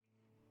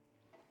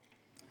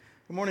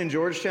Good morning,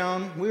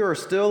 Georgetown. We are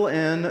still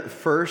in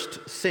 1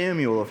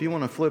 Samuel. If you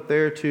want to flip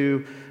there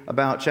to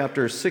about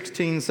chapters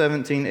 16,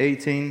 17,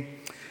 18.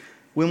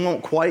 We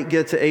won't quite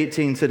get to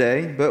 18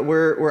 today, but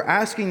we're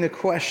asking the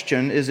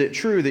question, is it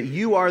true that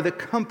you are the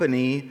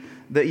company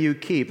that you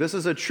keep? This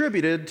is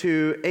attributed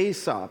to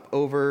Aesop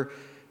over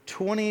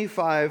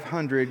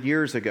 2,500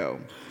 years ago.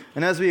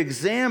 And as we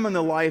examine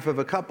the life of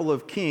a couple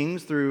of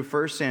kings through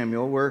 1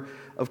 Samuel, we're,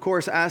 of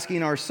course,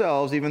 asking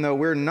ourselves, even though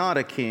we're not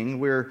a king,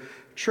 we're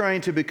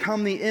trying to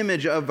become the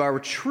image of our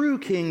true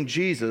King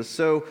Jesus.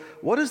 So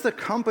what does the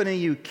company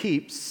you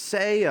keep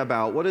say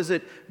about? What does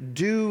it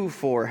do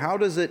for? How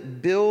does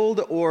it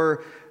build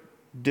or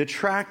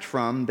detract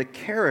from the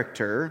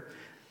character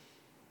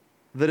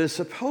that is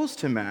supposed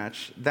to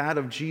match that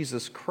of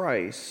Jesus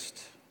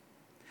Christ?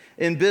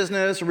 In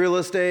business, real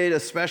estate,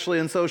 especially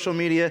in social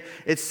media,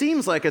 it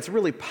seems like it's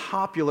really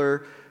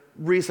popular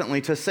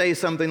recently to say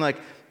something like,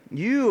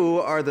 you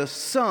are the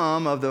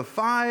sum of the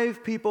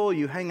 5 people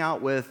you hang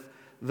out with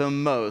the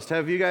most.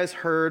 Have you guys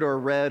heard or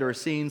read or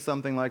seen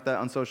something like that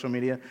on social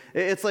media?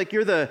 It's like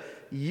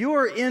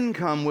your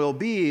income will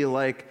be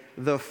like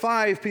the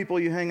 5 people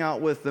you hang out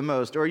with the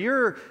most, or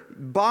your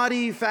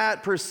body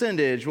fat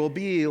percentage will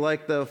be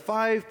like the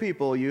 5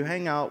 people you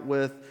hang out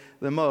with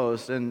the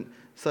most. And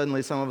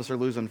suddenly some of us are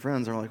losing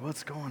friends. We're like,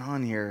 what's going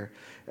on here?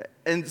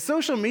 And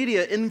social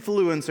media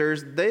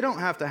influencers, they don't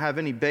have to have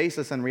any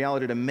basis in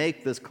reality to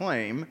make this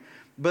claim,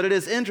 but it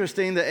is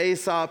interesting that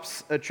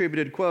Aesop's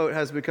attributed quote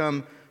has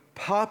become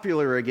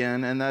popular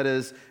again, and that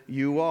is,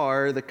 you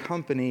are the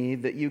company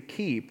that you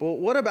keep. Well,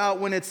 what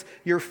about when it's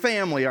your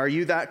family? Are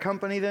you that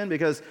company then?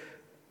 Because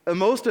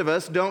most of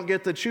us don't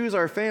get to choose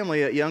our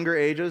family at younger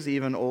ages,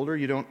 even older.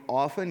 You don't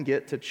often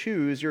get to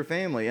choose your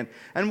family.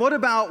 And what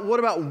about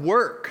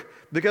work?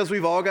 Because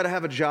we've all got to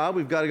have a job.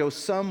 We've got to go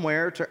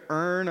somewhere to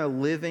earn a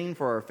living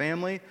for our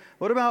family.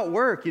 What about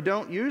work? You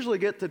don't usually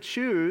get to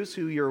choose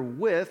who you're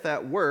with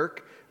at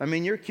work. I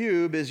mean, your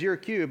cube is your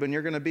cube, and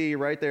you're going to be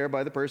right there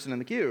by the person in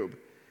the cube.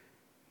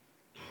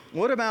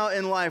 What about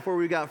in life where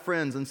we've got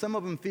friends and some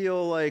of them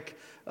feel like,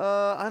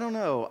 I don't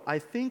know, I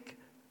think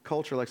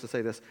culture likes to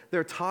say this,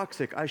 they're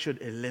toxic, I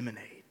should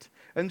eliminate,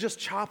 and just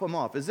chop them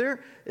off. Is there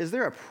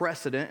a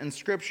precedent in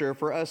Scripture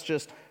for us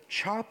just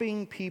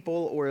chopping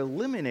people or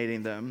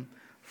eliminating them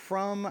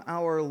from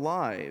our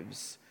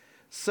lives?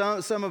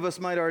 Some of us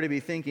might already be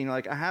thinking,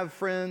 like, I have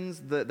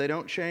friends that they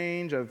don't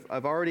change,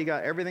 I've already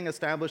got everything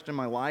established in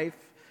my life,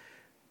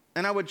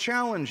 and I would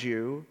challenge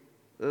you,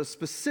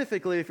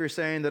 specifically if you're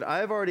saying that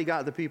I've already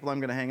got the people I'm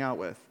going to hang out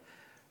with.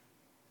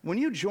 When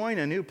you join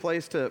a new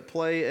place to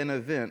play an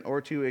event or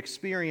to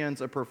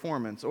experience a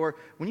performance, or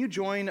when you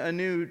join a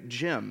new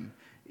gym,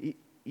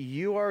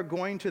 you are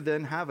going to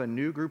then have a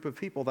new group of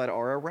people that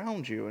are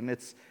around you, and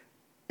it's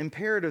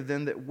imperative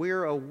then that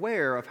we're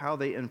aware of how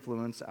they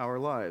influence our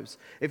lives.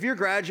 If you're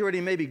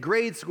graduating maybe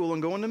grade school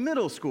and going to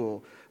middle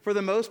school, for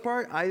the most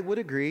part, I would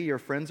agree your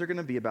friends are going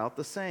to be about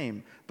the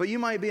same. But you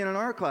might be in an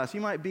art class,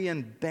 you might be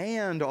in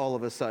band all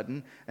of a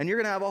sudden, and you're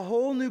going to have a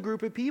whole new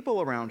group of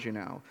people around you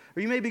now.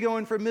 Or you may be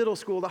going from middle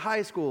school to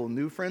high school,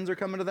 new friends are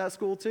coming to that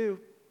school too.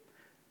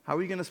 How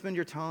are you going to spend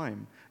your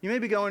time? You may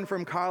be going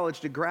from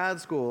college to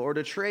grad school or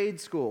to trade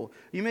school.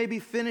 You may be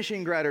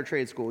finishing grad or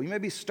trade school. You may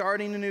be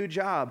starting a new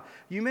job.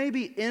 You may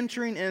be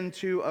entering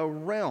into a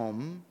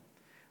realm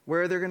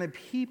where they're going to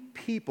be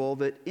people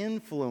that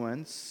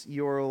influence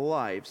your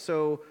life.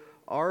 So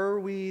are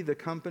we the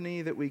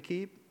company that we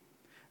keep?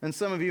 And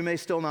some of you may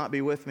still not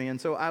be with me, and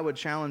so I would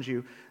challenge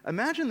you.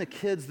 Imagine the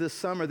kids this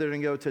summer that are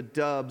going to go to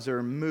Dubs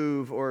or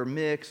Move or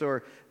Mix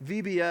or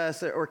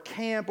VBS or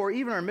camp or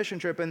even our mission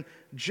trip, and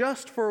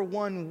just for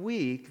 1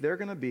 week, they're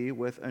going to be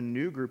with a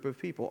new group of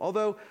people.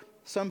 Although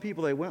some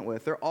people they went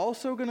with, they're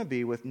also going to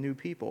be with new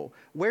people.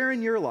 Where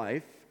in your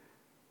life,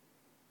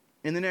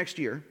 in the next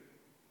year,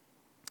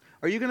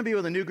 are you going to be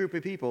with a new group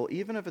of people,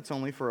 even if it's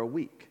only for a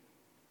week?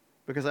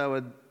 Because I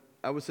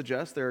would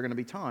suggest there are going to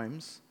be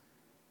times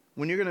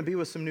when you're going to be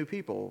with some new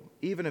people,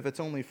 even if it's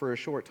only for a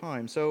short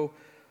time. So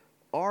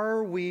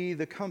are we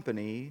the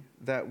company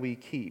that we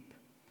keep?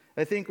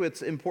 I think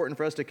it's important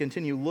for us to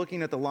continue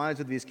looking at the lives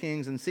of these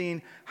kings and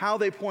seeing how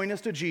they point us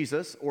to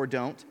Jesus or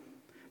don't,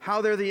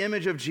 how they're the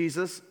image of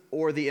Jesus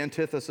or the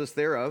antithesis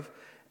thereof,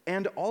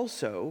 and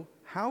also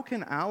how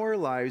can our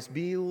lives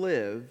be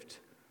lived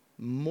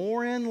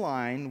more in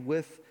line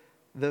with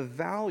the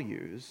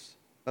values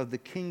of the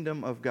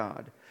kingdom of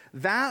God.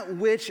 That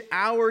which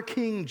our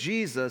King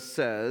Jesus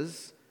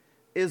says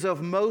is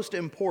of most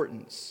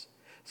importance.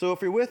 So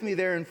if you're with me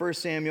there in 1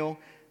 Samuel,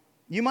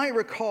 you might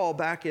recall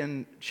back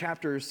in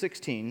chapter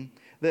 16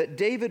 that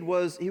David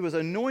was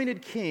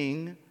anointed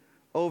king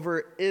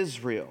over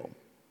Israel,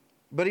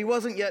 but he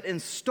wasn't yet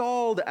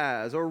installed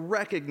as or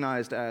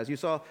recognized as. You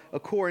saw a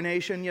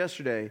coronation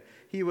yesterday.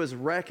 He was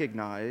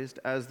recognized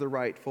as the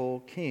rightful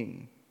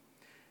king.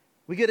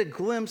 We get a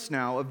glimpse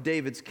now of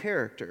David's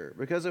character,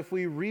 because if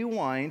we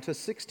rewind to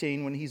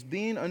 16, when he's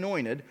being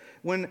anointed,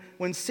 when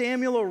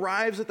Samuel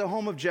arrives at the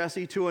home of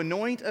Jesse to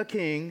anoint a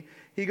king,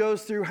 He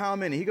goes through how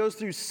many? He goes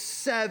through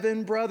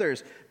 7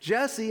 brothers.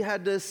 Jesse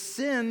had to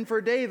sin for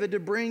David to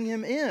bring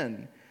him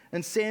in.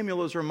 And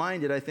Samuel is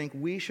reminded, I think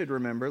we should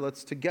remember,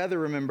 let's together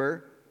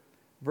remember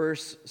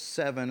verse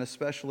 7,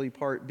 especially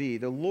part B.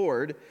 The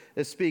Lord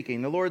is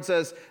speaking. The Lord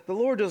says, the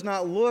Lord does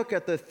not look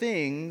at the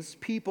things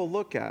people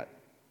look at.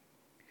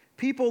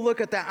 People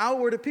look at the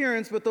outward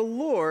appearance, but the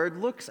Lord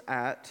looks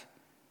at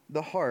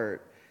the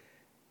heart.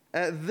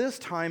 At this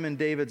time in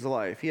David's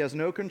life, he has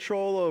no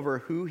control over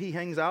who he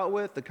hangs out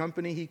with. The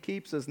company he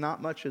keeps is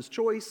not much his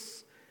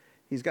choice.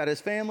 He's got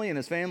his family, and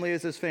his family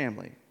is his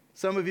family.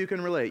 Some of you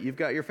can relate. You've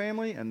got your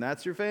family, and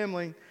that's your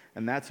family,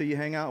 and that's who you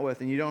hang out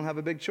with, and you don't have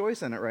a big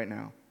choice in it right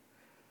now.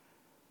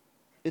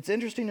 It's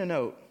interesting to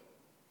note,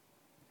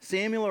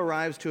 Samuel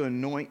arrives to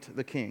anoint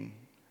the king,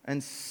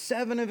 and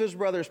 7 of his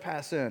brothers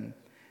pass in.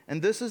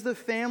 And this is the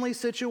family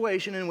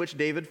situation in which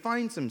David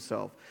finds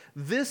himself.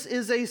 This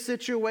is a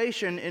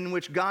situation in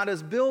which God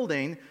is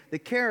building the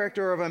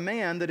character of a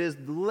man that is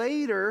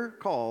later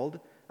called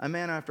a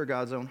man after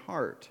God's own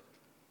heart.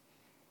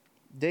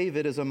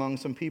 David is among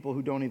some people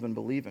who don't even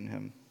believe in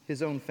him,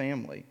 his own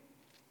family.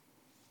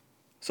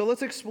 So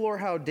let's explore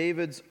how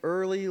David's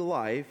early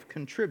life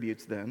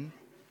contributes then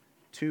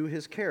to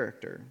his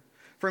character.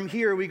 From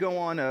here, we go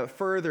on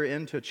further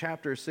into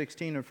chapter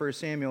 16 of 1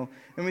 Samuel,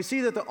 and we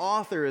see that the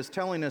author is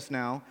telling us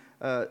now,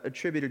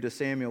 attributed to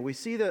Samuel, we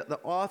see that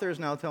the author is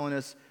now telling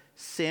us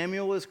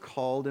Samuel is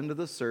called into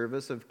the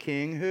service of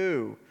King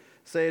who?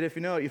 Say it if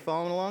you know it. You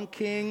following along?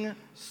 King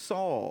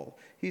Saul.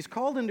 He's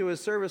called into his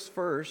service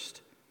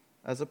first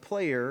as a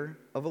player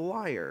of a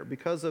lyre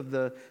because of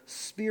the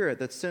spirit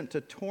that's sent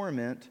to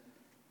torment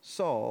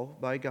Saul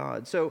by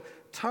God. So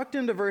tucked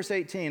into verse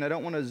 18, I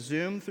don't want to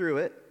zoom through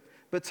it,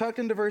 but tucked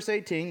into verse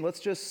 18, let's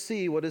just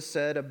see what is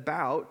said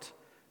about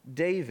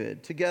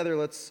David. Together,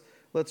 let's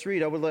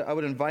read. I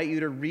would invite you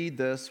to read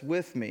this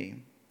with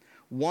me.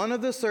 One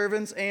of the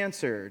servants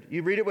answered,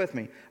 you read it with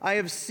me, I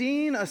have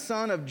seen a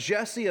son of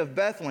Jesse of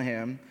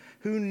Bethlehem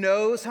who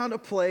knows how to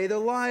play the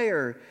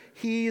lyre.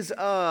 He's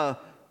a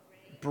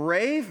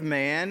brave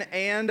man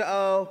and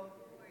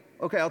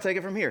okay, I'll take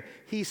it from here.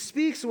 He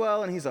speaks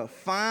well and he's a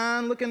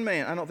fine-looking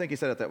man. I don't think he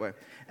said it that way.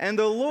 And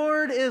the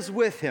Lord is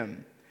with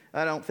him.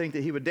 I don't think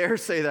that he would dare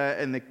say that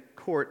in the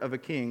court of a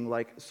king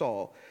like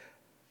Saul.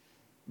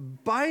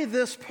 By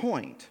this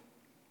point,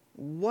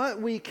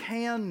 what we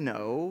can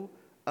know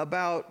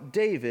about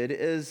David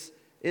is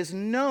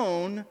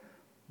known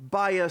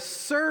by a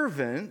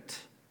servant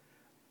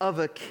of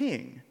a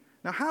king.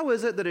 Now, how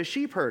is it that a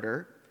sheep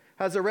herder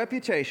has a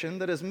reputation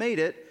that has made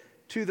it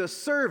to the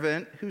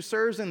servant who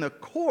serves in the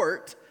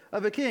court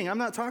of a king? I'm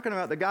not talking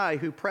about the guy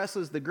who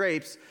presses the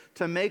grapes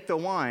to make the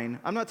wine.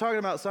 I'm not talking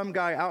about some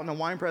guy out in a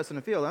wine press in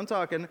a field. I'm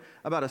talking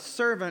about a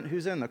servant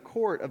who's in the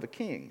court of a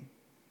king.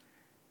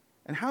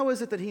 And how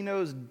is it that he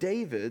knows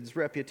David's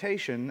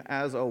reputation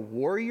as a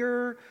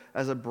warrior,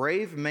 as a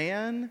brave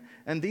man?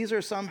 And these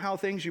are somehow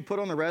things you put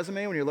on the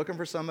resume when you're looking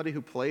for somebody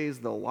who plays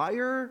the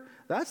lyre?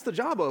 That's the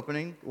job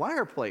opening,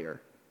 lyre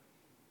player,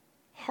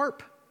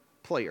 harp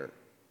player.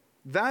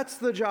 That's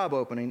the job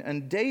opening.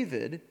 And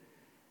David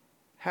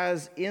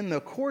has in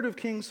the court of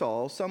King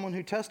Saul someone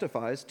who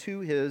testifies to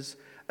his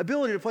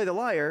ability to play the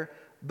lyre,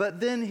 but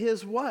then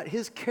his what?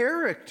 His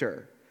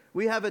character.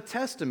 We have a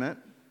testament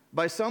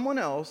by someone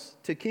else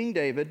to King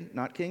David,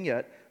 not king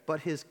yet,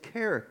 but his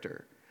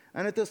character.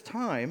 And at this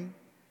time,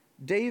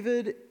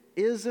 David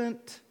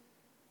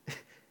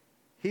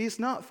he's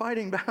not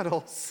fighting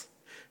battles.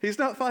 He's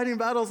not fighting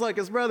battles like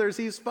his brothers.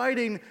 He's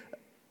fighting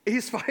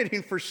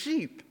for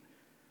sheep.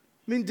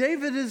 I mean,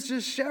 David is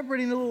just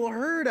shepherding a little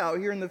herd out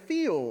here in the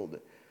field.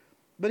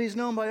 But he's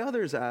known by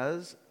others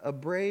as a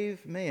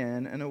brave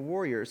man and a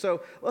warrior.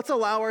 So let's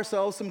allow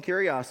ourselves some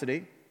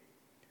curiosity.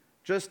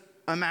 Just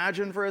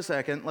imagine for a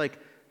second,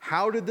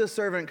 how did this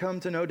servant come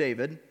to know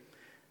David?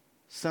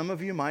 Some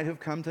of you might have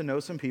come to know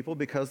some people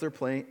because they're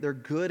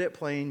good at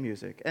playing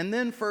music. And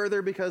then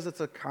further because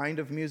it's a kind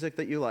of music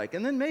that you like.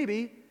 And then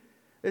maybe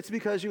it's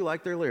because you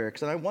like their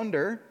lyrics. And I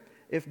wonder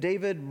if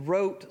David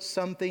wrote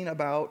something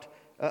about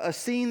a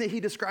scene that he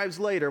describes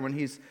later when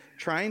he's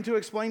trying to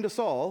explain to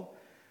Saul,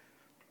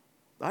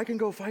 I can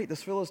go fight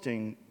this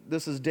Philistine.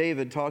 This is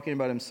David talking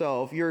about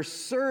himself. Your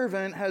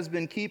servant has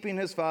been keeping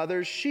his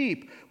father's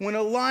sheep. When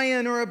a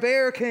lion or a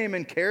bear came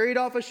and carried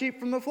off a sheep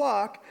from the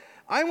flock,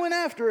 I went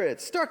after it,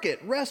 struck it,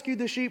 rescued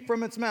the sheep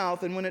from its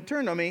mouth, and when it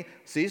turned on me,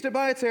 seized it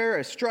by its hair,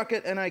 I struck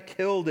it, and I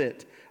killed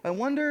it. I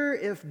wonder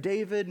if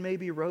David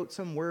maybe wrote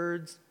some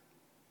words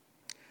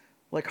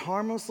like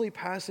harmlessly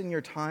passing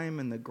your time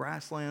in the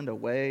grassland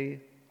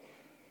away.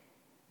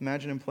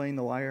 Imagine him playing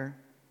the lyre.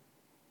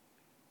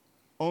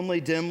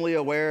 Only dimly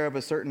aware of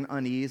a certain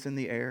unease in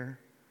the air.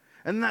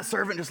 And then that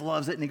servant just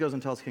loves it, and he goes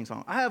and tells King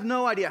Solomon. I have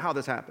no idea how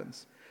this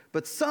happens,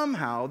 but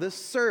somehow this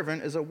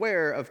servant is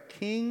aware of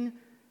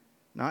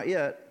not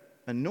yet,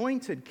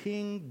 anointed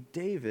King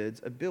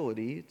David's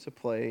ability to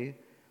play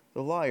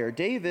the lyre.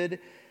 David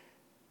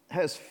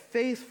has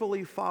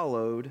faithfully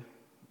followed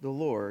the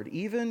Lord,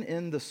 even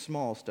in the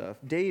small stuff.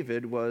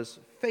 David was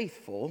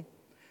faithful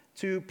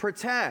to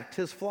protect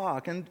his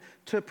flock and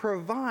to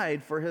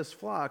provide for his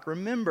flock.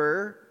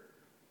 Remember,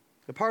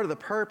 the part of the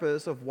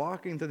purpose of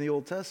walking through the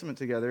Old Testament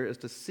together is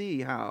to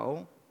see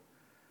how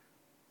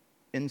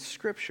in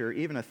Scripture,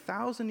 even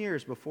 1,000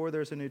 years before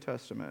there's a New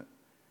Testament,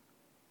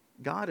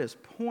 God is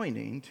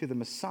pointing to the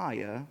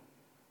Messiah,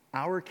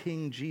 our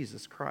King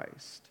Jesus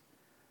Christ.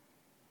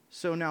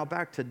 So now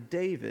back to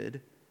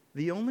David,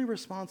 the only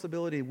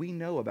responsibility we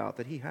know about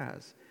that he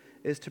has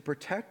is to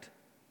protect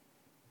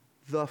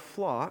the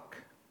flock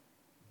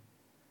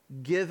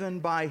given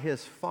by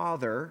his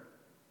father.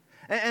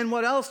 And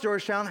what else,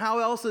 Georgetown? How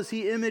else is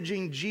he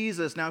imaging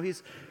Jesus? Now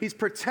he's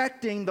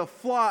protecting the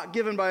flock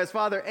given by his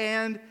father,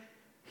 and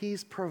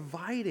he's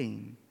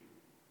providing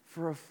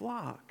for a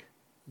flock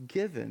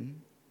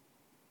given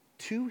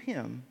to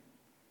him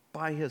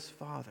by his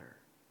father.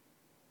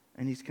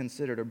 And he's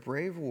considered a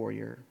brave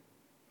warrior,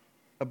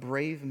 a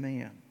brave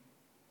man.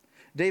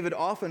 David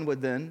often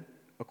would then,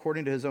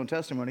 according to his own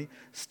testimony,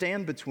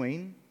 stand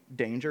between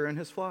danger and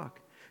his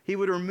flock. He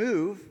would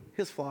remove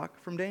his flock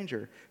from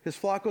danger. His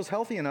flock was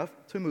healthy enough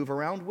to move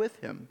around with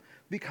him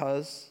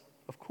because,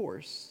 of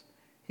course,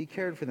 he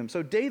cared for them.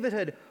 So David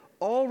had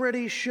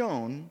already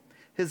shown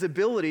his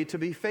ability to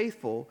be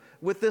faithful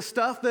with the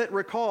stuff that,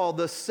 recall,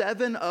 the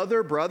 7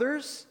 other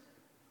brothers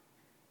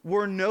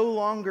were no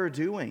longer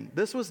doing.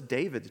 This was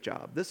David's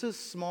job. This is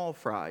small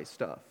fry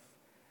stuff.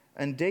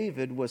 And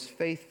David was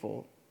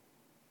faithful.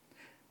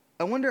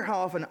 I wonder how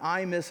often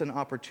I miss an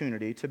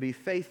opportunity to be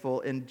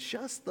faithful in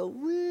just the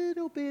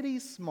little bitty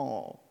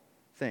small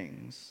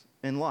things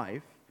in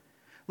life,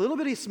 little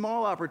bitty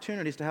small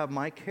opportunities to have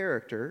my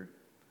character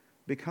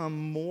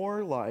become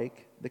more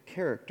like the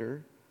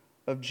character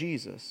of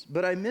Jesus.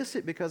 But I miss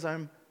it because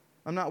I'm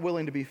not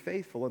willing to be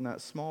faithful in that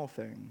small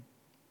thing.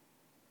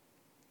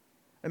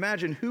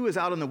 Imagine who is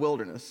out in the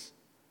wilderness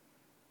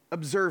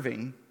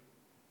observing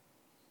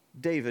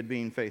David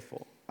being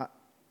faithful.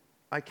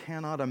 I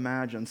cannot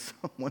imagine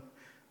someone,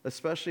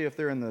 especially if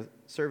they're in the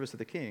service of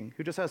the king,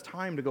 who just has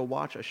time to go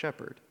watch a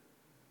shepherd.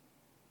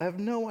 I have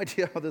no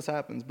idea how this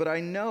happens, but I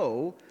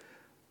know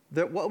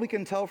that what we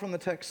can tell from the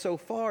text so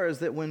far is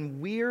that when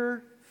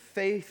we're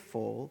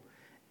faithful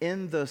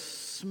in the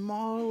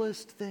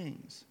smallest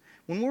things,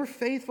 when we're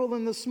faithful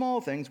in the small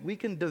things, we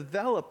can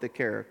develop the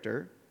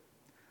character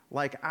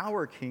like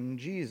our King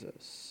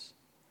Jesus.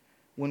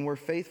 When we're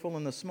faithful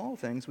in the small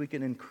things, we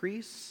can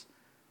increase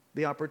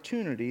the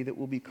opportunity that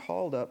will be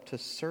called up to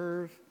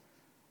serve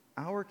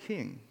our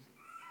King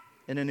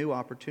in a new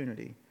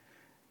opportunity.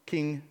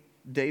 King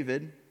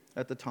David,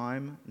 at the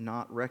time,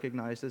 not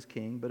recognized as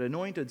king, but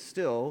anointed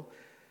still,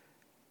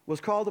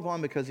 was called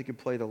upon because he could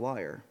play the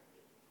lyre.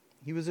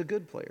 He was a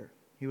good player.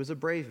 He was a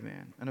brave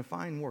man and a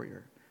fine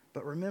warrior.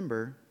 But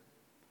remember,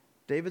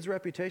 David's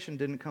reputation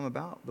didn't come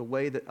about the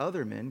way that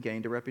other men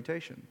gained a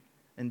reputation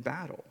in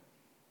battle.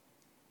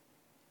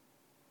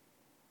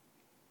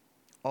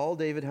 All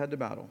David had to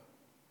battle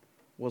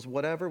was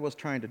whatever was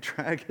trying to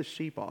drag his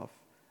sheep off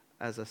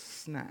as a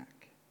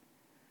snack.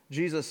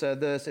 Jesus said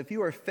this, if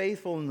you are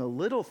faithful in the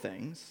little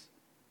things,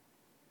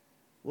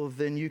 well,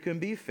 then you can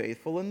be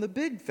faithful in the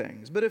big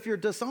things. But if you're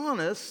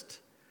dishonest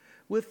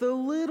with the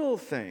little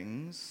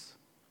things,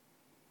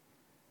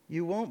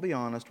 you won't be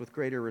honest with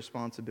greater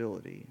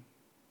responsibility.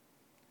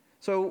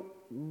 So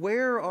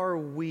where are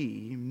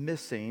we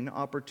missing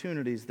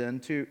opportunities then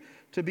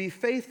to be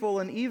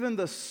faithful in even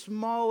the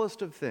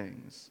smallest of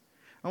things?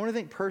 I want to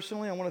think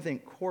personally, I want to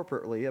think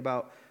corporately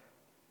about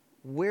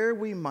where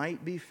we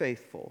might be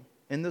faithful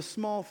in the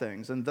small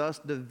things and thus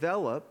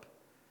develop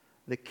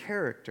the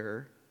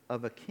character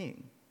of a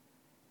king.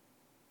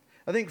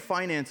 I think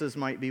finances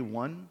might be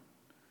one.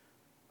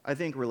 I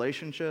think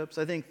relationships.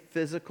 I think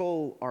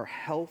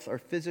our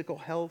physical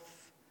health.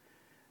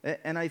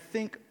 And I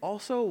think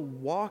also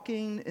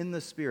walking in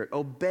the Spirit,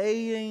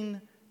 obeying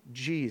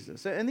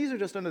Jesus. And these are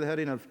just under the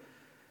heading of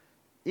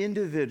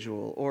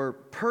individual or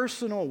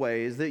personal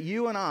ways that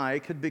you and I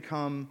could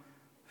become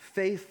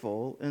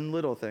faithful in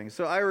little things.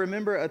 So I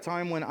remember a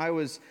time when I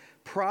was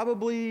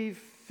probably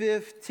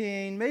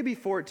 15, maybe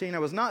 14. I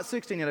was not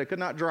 16 yet. I could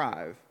not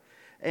drive.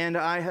 And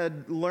I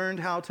had learned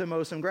how to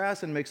mow some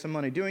grass and make some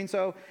money doing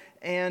so.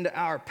 And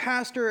our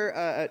pastor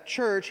at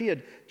church, he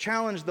had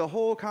challenged the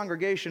whole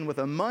congregation with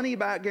a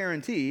money-back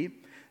guarantee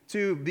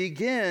to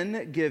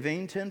begin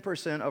giving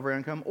 10% of our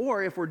income,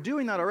 or if we're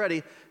doing that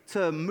already,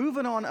 to move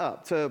it on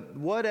up to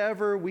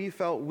whatever we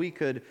felt we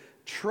could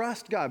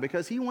trust God,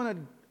 because he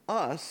wanted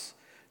us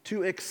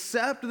to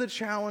accept the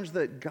challenge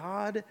that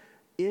God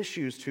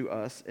issues to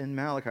us in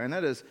Malachi. And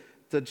that is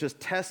to just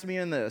test me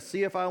in this.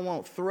 See if I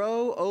won't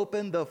throw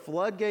open the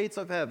floodgates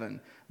of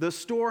heaven, the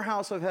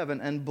storehouse of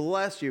heaven, and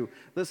bless you.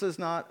 This is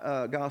not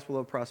a gospel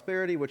of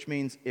prosperity, which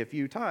means if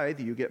you tithe,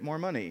 you get more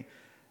money.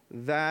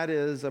 That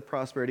is a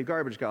prosperity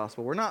garbage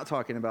gospel. We're not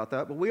talking about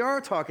that, but we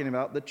are talking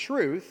about the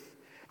truth,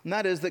 and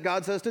that is that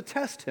God says to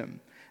test him.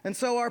 And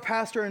so our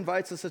pastor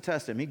invites us to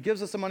test him. He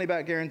gives us a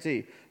money-back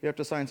guarantee. You have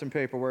to sign some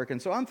paperwork.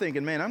 And so I'm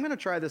thinking, man, I'm going to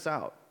try this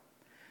out.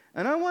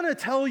 And I want to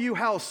tell you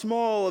how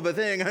small of a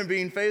thing I'm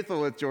being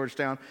faithful with,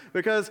 Georgetown,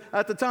 because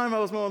at the time I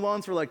was mowing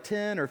lawns for like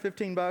 10 or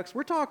 15 bucks.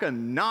 We're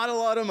talking not a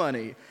lot of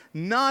money.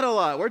 Not a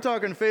lot. We're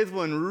talking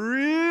faithful in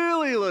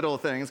really little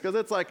things, because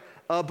it's like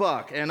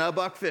 $1 and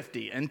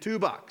 $1.50 and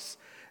 $2.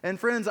 And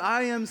friends,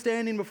 I am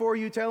standing before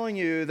you telling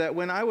you that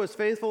when I was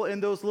faithful in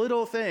those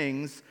little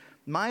things,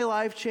 my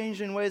life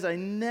changed in ways I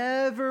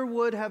never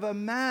would have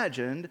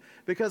imagined,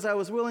 because I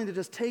was willing to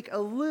just take a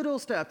little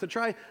step to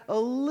try a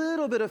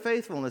little bit of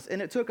faithfulness.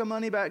 And it took a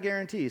money-back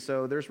guarantee.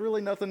 So there's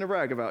really nothing to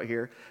brag about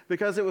here,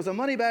 because it was a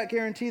money-back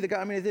guarantee that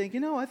got me to think,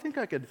 I think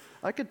I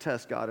could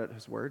test God at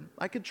his word.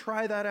 I could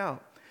try that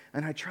out.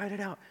 And I tried it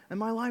out. And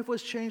my life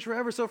was changed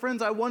forever. So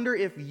friends, I wonder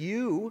if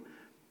you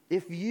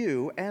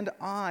and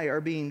I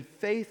are being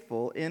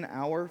faithful in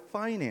our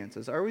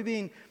finances. Are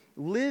we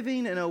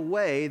living in a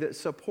way that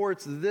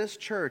supports this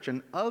church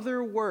and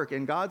other work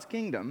in God's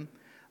kingdom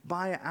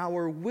by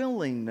our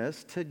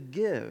willingness to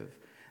give?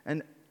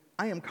 And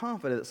I am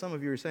confident that some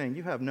of you are saying,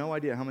 you have no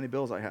idea how many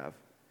bills I have.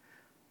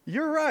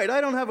 You're right,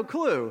 I don't have a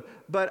clue.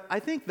 But I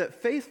think that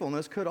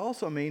faithfulness could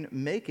also mean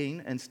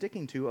making and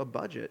sticking to a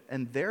budget,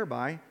 and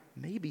thereby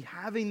maybe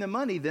having the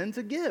money then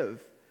to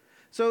give.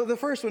 So the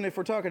first one, if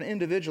we're talking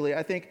individually,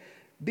 I think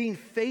being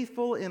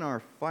faithful in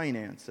our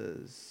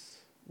finances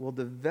will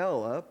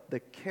develop the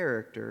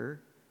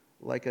character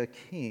like a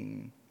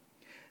king.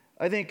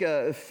 I think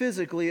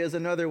physically is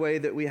another way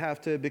that we have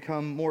to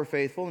become more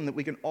faithful, and that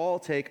we can all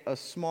take a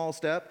small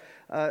step.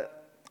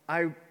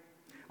 I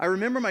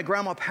remember my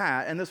grandma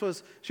Pat, and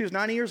she was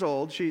 90 years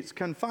old. She's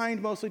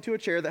confined mostly to a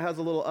chair that has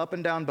a little up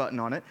and down button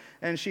on it.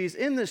 And she's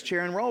in this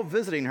chair, and we're all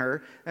visiting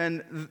her.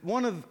 And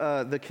one of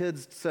the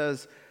kids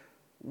says,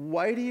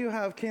 "Why do you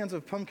have cans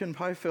of pumpkin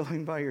pie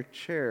filling by your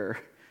chair?"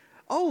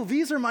 "Oh,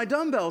 these are my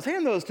dumbbells.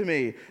 Hand those to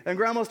me." And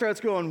Grandma starts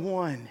going,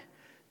 1,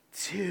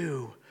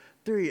 2,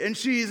 3. And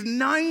she's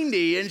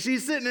 90, and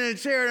she's sitting in a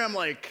chair, and I'm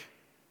like,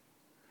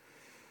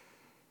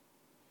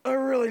 I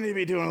really need to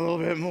be doing a little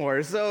bit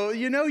more. So,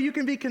 you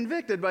can be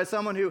convicted by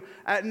someone who,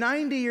 at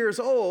 90 years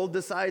old,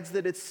 decides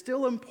that it's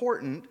still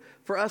important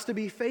for us to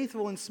be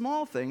faithful in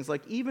small things,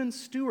 like even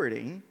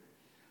stewarding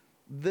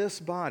this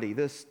body,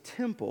 this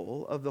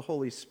temple of the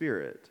Holy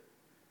Spirit.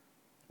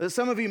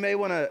 Some of you may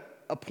want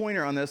a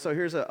pointer on this, so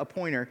here's a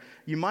pointer.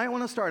 You might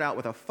want to start out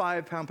with a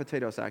 5-pound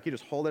potato sack. You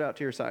just hold it out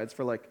to your sides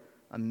for like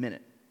a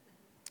minute.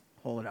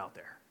 Hold it out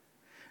there.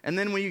 And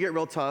then when you get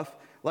real tough,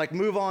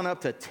 move on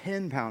up to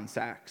 10-pound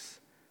sacks.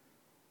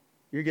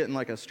 You're getting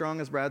like as strong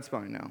as Brad's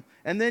spine now.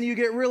 And then you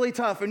get really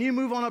tough, and you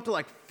move on up to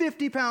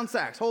 50-pound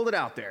sacks. Hold it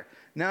out there.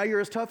 Now you're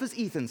as tough as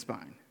Ethan's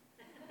spine.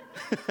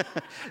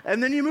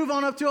 And then you move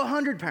on up to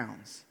 100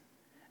 pounds.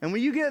 And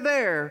when you get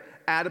there,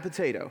 add a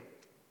potato.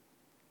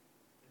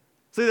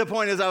 See, the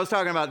point is, I was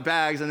talking about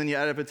bags, and then you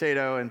add a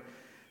potato. And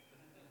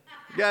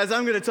guys,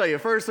 I'm going to tell you,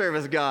 First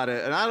Service got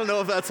it. And I don't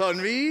know if that's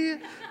on me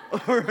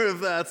or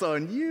if that's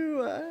on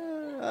you.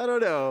 I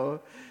don't know.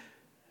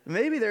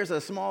 Maybe there's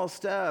a small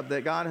step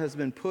that God has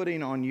been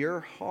putting on your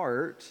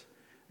heart.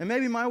 And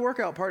maybe my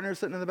workout partner is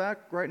sitting in the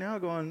back right now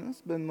going,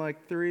 "It's been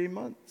 3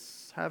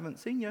 months, haven't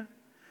seen you."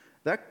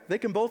 They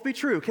can both be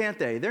true, can't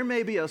they? There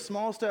may be a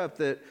small step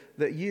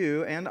that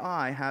you and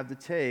I have to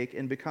take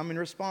in becoming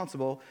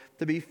responsible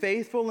to be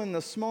faithful in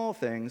the small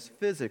things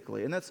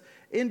physically. And that's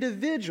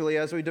individually,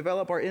 as we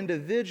develop our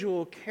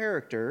individual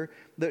character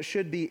that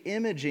should be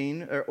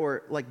imaging,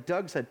 or like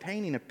Doug said,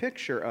 painting a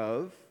picture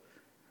of.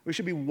 We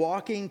should be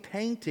walking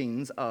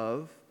paintings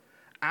of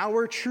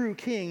our true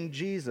King,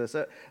 Jesus.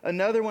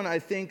 Another one I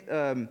think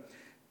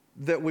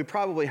that we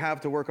probably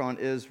have to work on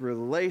is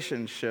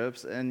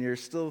relationships. And you're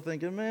still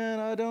thinking, man,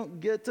 I don't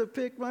get to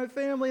pick my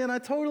family. And I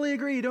totally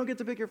agree, you don't get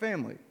to pick your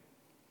family.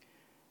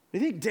 Do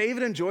you think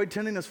David enjoyed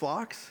tending his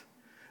flocks?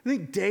 I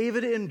think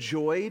David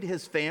enjoyed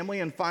his family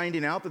and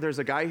finding out that there's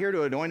a guy here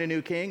to anoint a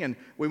new king. And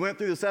we went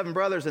through the 7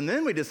 brothers, and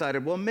then we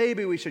decided, well,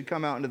 maybe we should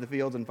come out into the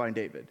fields and find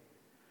David.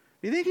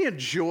 Do you think he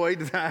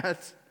enjoyed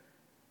that?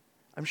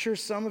 I'm sure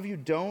some of you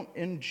don't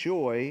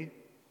enjoy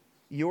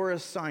your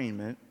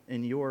assignment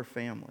in your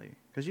family,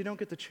 because you don't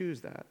get to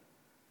choose that.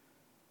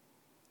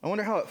 I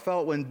wonder how it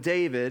felt when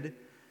David,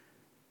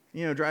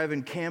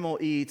 driving camel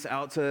eats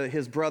out to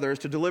his brothers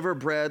to deliver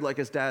bread, like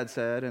his dad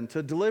said, and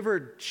to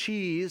deliver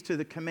cheese to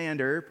the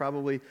commander,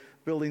 probably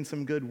building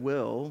some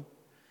goodwill.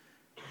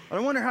 I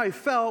wonder how he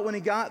felt when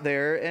he got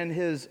there and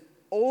his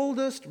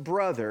oldest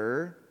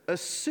brother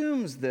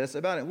assumes this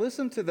about it.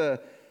 Listen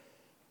to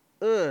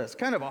it's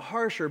kind of a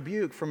harsh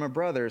rebuke from a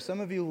brother. Some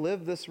of you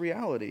live this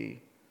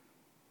reality.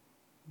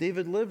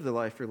 David lived the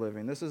life you're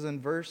living. This is in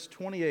verse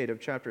 28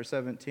 of chapter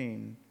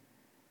 17.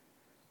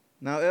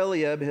 Now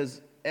Eliab,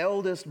 his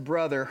eldest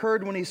brother,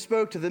 heard when he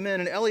spoke to the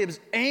men, and Eliab's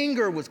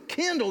anger was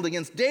kindled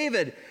against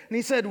David. And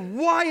he said,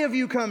 "Why have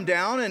you come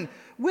down? And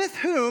with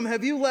whom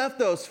have you left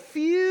those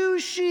few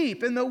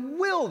sheep in the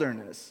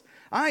wilderness?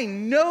 I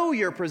know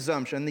your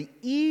presumption, the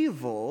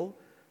evil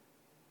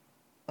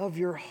of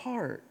your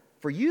heart,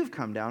 for you've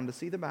come down to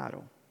see the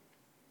battle."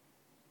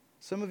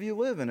 Some of you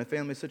live in a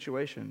family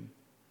situation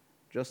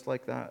just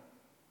like that.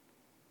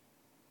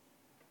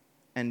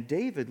 And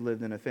David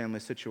lived in a family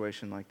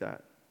situation like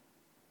that.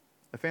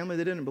 A family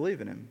that didn't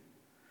believe in him.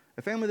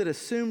 A family that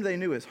assumed they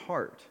knew his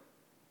heart.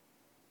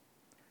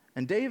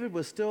 And David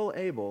was still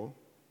able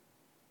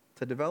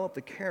to develop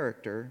the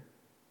character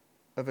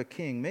of a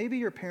king. Maybe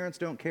your parents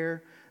don't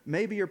care.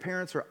 Maybe your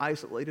parents are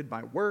isolated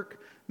by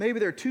work. Maybe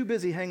they're too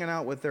busy hanging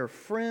out with their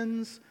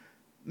friends.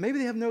 Maybe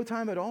they have no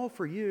time at all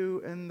for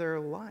you in their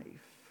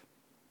life.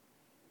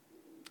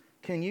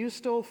 Can you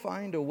still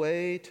find a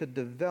way to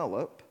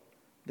develop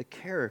the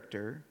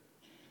character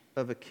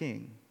of a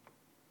king?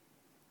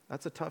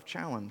 That's a tough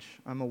challenge,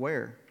 I'm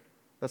aware.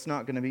 That's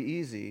not going to be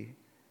easy.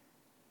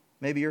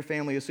 Maybe your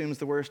family assumes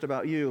the worst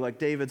about you, like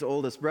David's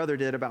oldest brother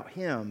did about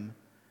him,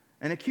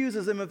 and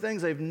accuses him of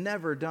things they've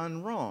never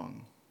done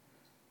wrong.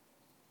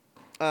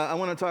 I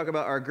want to talk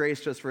about our Grace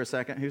just for a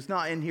second, who's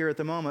not in here at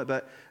the moment,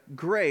 but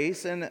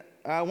Grace, and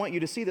I want you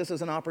to see this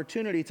as an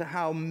opportunity to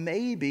how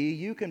maybe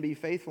you can be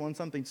faithful in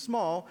something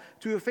small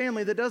to a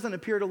family that doesn't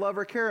appear to love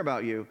or care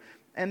about you.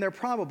 And they're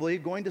probably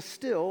going to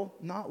still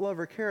not love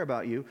or care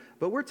about you,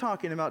 but we're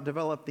talking about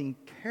developing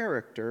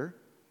character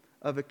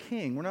of a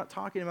king. We're not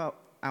talking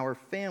about our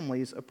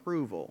family's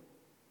approval.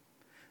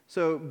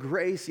 So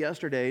Grace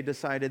yesterday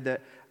decided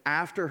that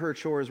after her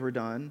chores were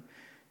done,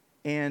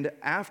 and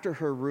after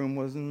her room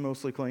was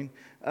mostly clean,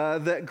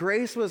 that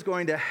Grace was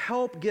going to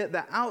help get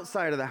the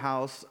outside of the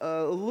house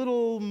a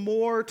little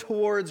more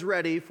towards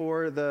ready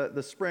for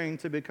the spring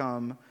to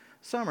become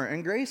summer.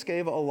 And Grace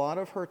gave a lot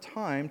of her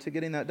time to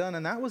getting that done,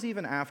 and that was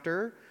even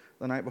after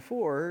the night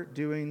before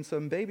doing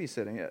some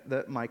babysitting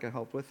that Micah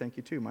helped with. Thank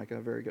you too, Micah,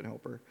 a very good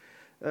helper.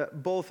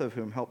 Both of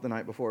whom helped the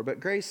night before. But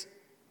Grace,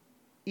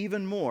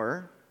 even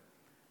more,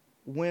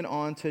 went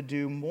on to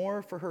do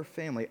more for her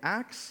family.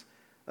 Acts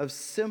of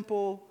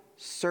simple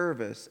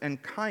service and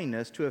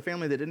kindness to a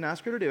family that didn't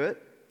ask her to do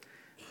it,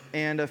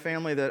 and a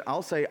family that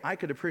I'll say I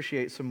could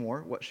appreciate some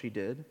more what she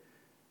did.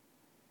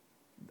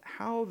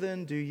 How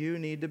then do you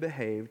need to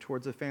behave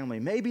towards a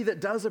family maybe that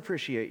does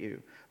appreciate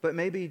you, but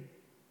maybe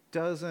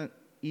doesn't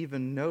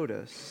even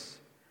notice,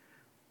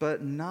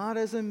 but not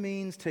as a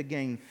means to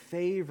gain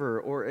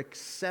favor or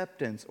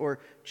acceptance or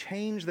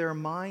change their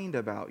mind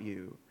about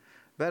you,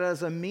 but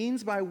as a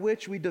means by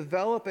which we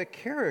develop a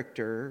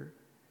character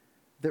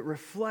that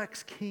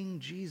reflects King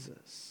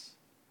Jesus?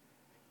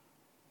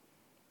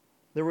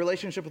 The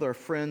relationship with our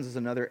friends is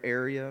another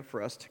area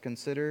for us to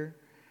consider.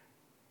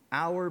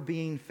 Our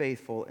being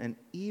faithful in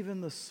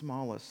even the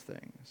smallest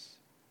things.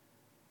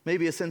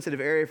 Maybe a sensitive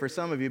area for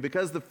some of you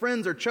because the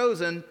friends are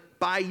chosen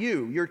by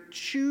you. You're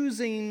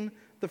choosing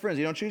the friends.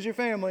 You don't choose your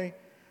family,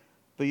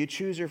 but you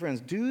choose your friends.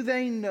 Do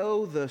they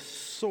know the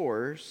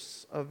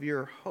source of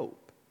your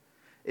hope?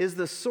 Is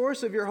the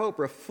source of your hope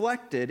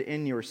reflected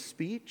in your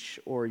speech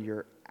or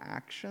your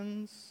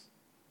actions?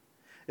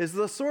 Is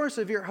the source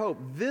of your hope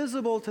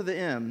visible to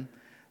them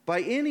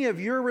by any of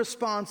your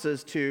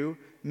responses to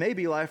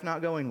maybe life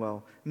not going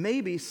well,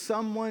 maybe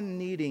someone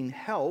needing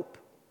help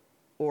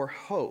or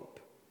hope,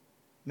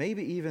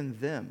 maybe even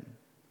them?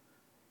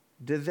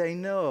 Do they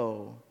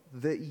know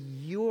that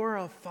you're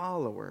a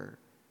follower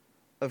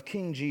of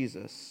King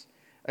Jesus?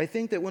 I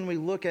think that when we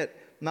look at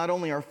not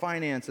only our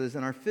finances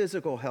and our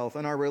physical health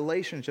and our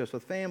relationships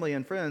with family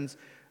and friends,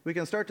 we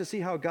can start to see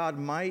how God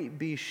might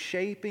be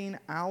shaping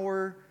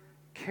our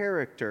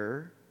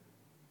character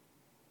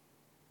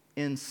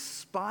in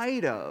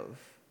spite of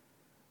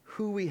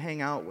who we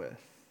hang out with.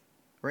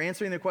 We're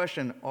answering the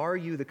question, are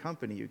you the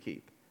company you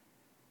keep?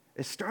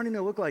 It's starting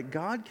to look like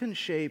God can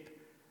shape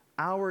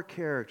our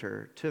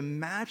character to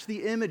match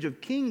the image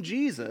of King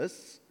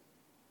Jesus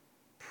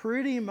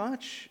pretty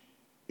much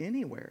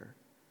anywhere.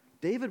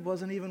 David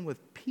wasn't even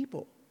with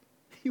people.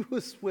 He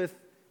was with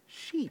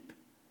sheep.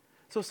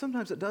 So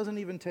sometimes it doesn't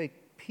even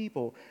take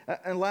people.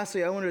 And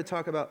lastly, I wanted to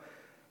talk about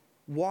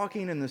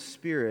walking in the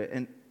Spirit.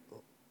 And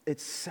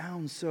it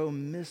sounds so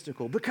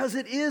mystical because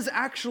it is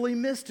actually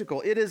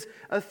mystical. It is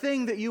a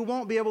thing that you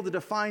won't be able to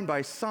define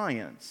by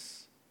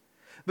science.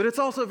 But it's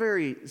also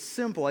very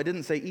simple. I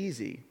didn't say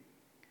easy.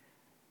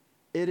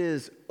 It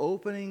is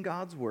opening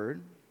God's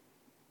Word,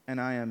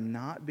 and I am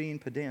not being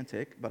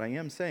pedantic, but I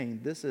am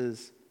saying this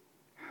is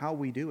how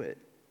we do it.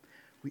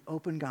 We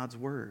open God's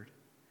Word,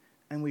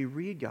 and we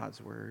read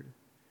God's Word,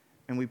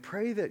 and we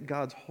pray that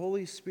God's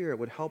Holy Spirit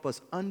would help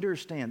us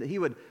understand, that He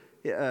would,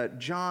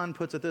 John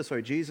puts it this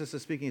way, Jesus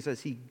is speaking, he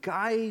says, He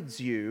guides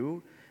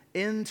you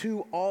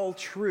into all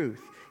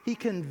truth. He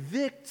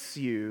convicts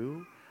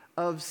you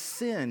of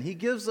sin. He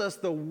gives us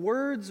the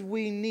words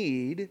we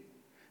need,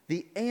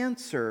 the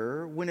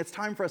answer when it's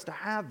time for us to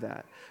have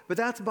that. But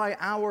that's by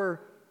our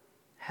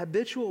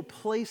habitual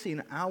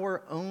placing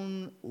our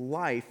own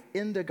life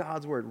into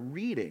God's Word,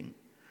 reading,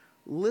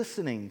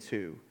 listening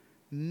to,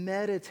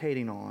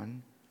 meditating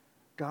on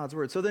God's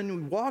Word. So then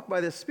we walk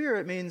by the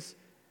Spirit means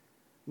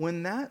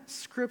when that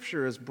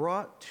Scripture is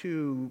brought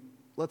to,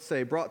 let's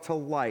say, brought to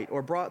light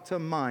or brought to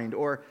mind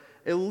or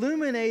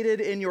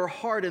illuminated in your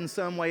heart in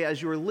some way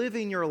as you're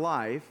living your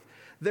life,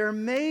 there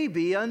may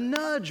be a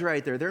nudge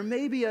right there. There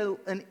may be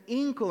an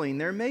inkling.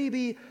 There may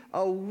be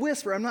a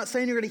whisper. I'm not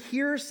saying you're going to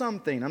hear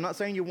something. I'm not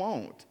saying you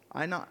won't.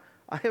 I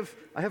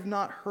have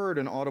not heard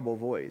an audible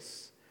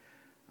voice.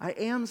 I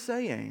am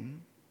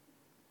saying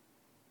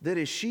that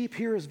as sheep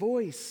hear his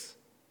voice,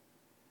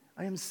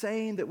 I am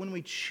saying that when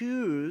we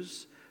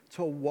choose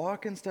to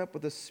walk in step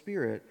with the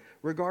Spirit,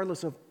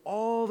 regardless of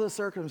all the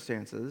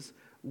circumstances,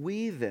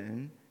 we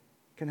then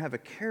can have a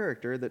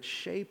character that's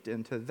shaped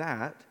into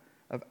that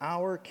of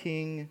our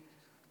King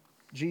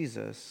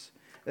Jesus.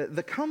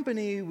 The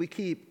company we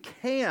keep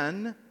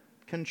can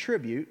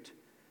contribute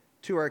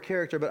to our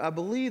character, but I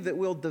believe that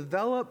we'll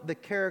develop the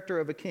character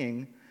of a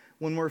king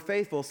when we're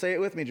faithful. Say it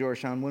with me,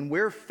 Georgetown. When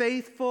we're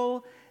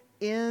faithful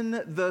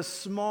in the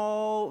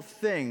small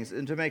things.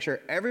 And to make sure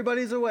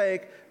everybody's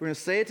awake, we're going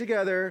to say it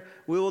together.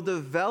 We will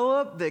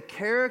develop the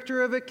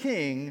character of a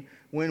king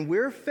when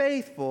we're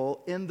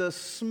faithful in the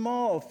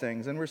small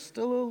things. And we're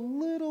still a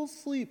little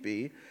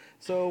sleepy,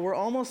 so we're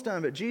almost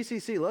done. But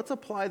GCC, let's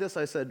apply this,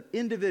 I said,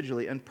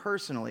 individually and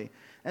personally.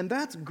 And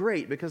that's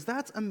great because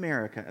that's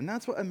America, and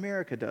that's what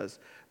America does.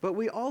 But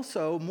we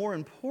also, more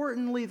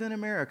importantly than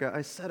America,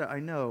 I said it, I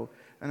know,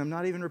 and I'm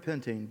not even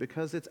repenting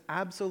because it's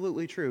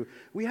absolutely true.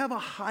 We have a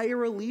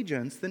higher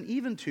allegiance than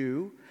even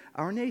to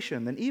our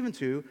nation, than even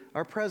to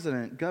our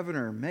president,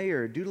 governor,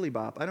 mayor,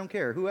 doodly-bop, I don't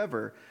care,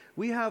 whoever.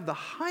 We have the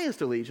highest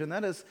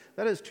allegiance,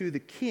 that is to the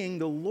King,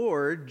 the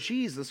Lord,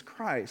 Jesus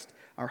Christ.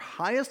 Our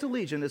highest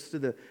allegiance is to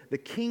the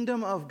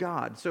kingdom of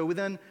God. So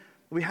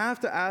we have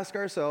to ask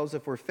ourselves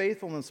if we're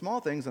faithful in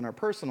small things in our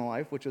personal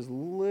life, which is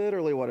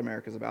literally what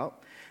America's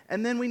about.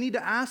 And then we need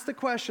to ask the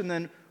question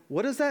then,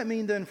 what does that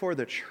mean then for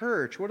the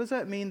church? What does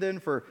that mean then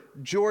for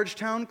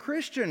Georgetown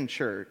Christian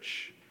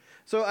Church?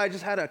 So I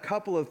just had a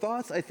couple of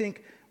thoughts. I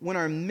think when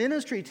our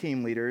ministry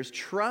team leaders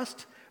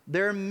trust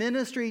their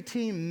ministry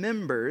team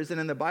members, and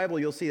in the Bible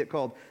you'll see it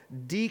called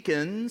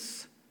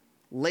deacons,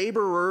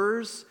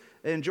 laborers.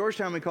 In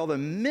Georgetown we call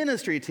them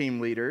ministry team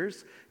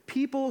leaders,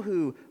 people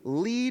who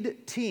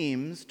lead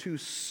teams to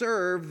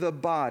serve the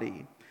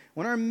body.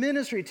 When our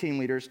ministry team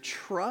leaders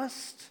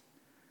trust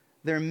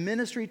their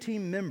ministry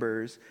team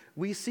members,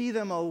 we see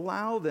them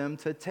allow them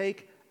to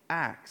take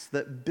acts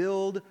that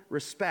build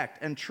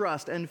respect and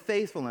trust and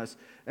faithfulness.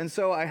 And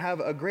so I have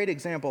a great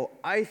example,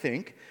 I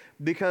think,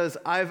 because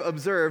I've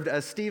observed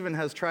as Stephen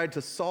has tried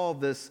to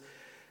solve this,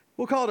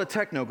 we'll call it a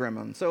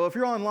technogremon. So if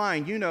you're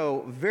online, you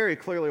know very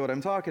clearly what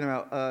I'm talking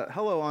about.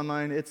 Hello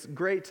online, it's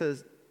great to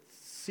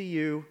see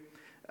you.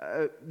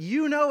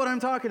 You know what I'm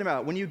talking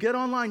about. When you get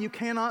online, you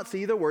cannot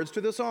see the words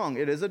to the song.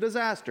 It is a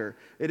disaster.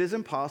 It is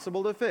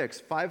impossible to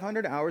fix.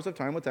 500 hours of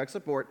time with tech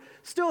support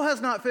still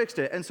has not fixed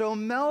it. And so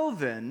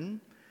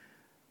Melvin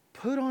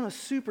put on a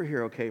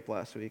superhero cape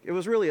last week. It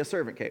was really a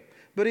servant cape.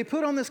 But he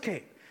put on this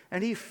cape,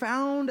 and he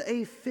found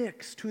a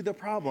fix to the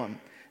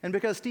problem. And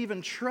because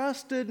Stephen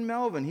trusted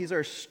Melvin, he's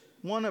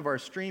one of our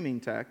streaming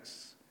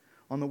techs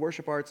on the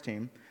worship arts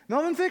team,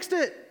 Melvin fixed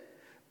it.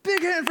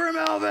 Big hand for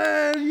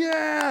Melvin,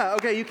 yeah!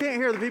 Okay, you can't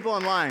hear the people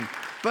online,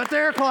 but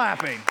they're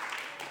clapping.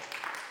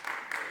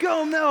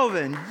 Go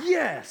Melvin,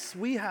 yes!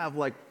 We have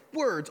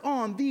words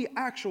on the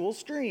actual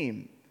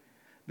stream.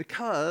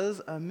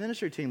 Because a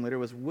ministry team leader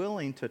was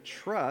willing to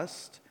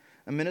trust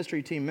a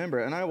ministry team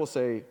member, and I will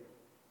say,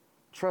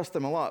 trust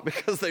them a lot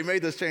because they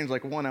made this change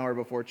 1 hour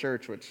before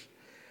church, which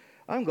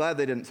I'm glad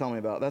they didn't tell me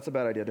about. That's a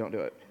bad idea, don't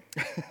do it.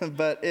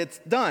 But it's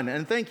done,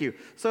 and thank you.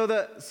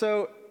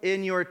 So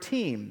in your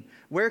team,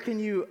 where can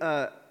you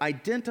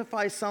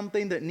identify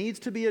something that needs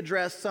to be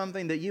addressed,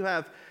 something that you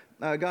have,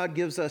 God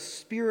gives us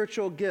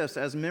spiritual gifts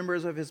as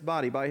members of his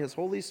body. By his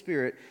Holy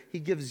Spirit, he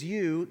gives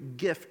you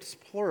gifts,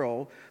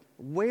 plural.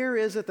 Where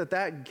is it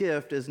that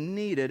gift is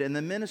needed in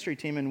the ministry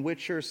team in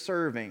which you're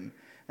serving?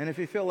 And if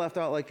you feel left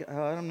out,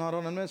 I'm not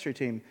on a ministry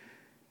team,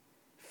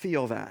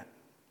 feel that.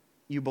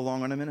 You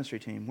belong on a ministry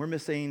team. We're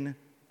missing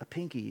a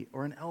pinky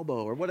or an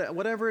elbow or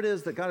whatever it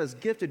is that God has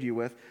gifted you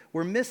with.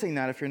 We're missing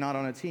that if you're not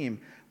on a team.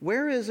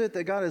 Where is it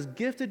that God has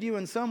gifted you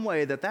in some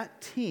way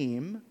that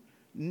team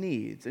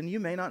needs? And you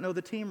may not know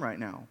the team right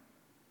now,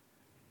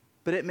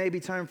 but it may be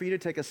time for you to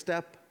take a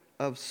step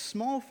of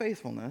small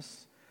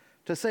faithfulness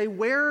to say,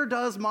 where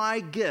does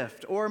my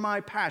gift or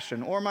my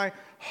passion or my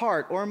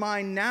heart or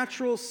my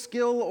natural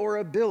skill or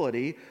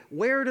ability,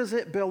 where does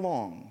it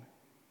belong?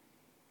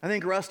 I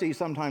think Rusty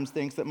sometimes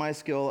thinks that my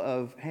skill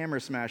of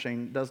hammer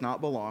smashing does not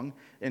belong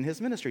in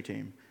his ministry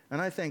team. And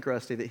I thank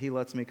Rusty that he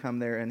lets me come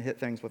there and hit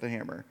things with a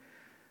hammer.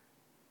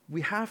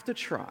 We have to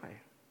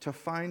try to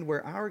find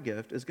where our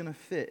gift is going to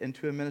fit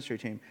into a ministry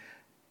team.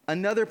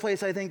 Another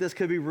place I think this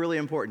could be really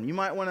important. You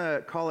might want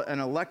to call it an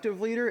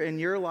elective leader in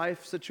your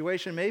life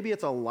situation. Maybe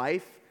it's a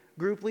life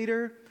group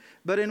leader.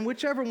 But in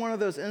whichever one of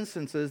those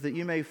instances that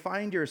you may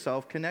find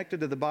yourself connected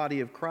to the body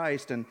of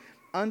Christ and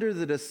under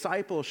the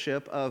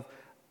discipleship of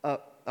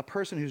a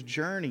person who's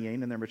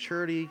journeying in their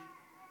maturity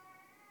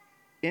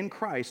in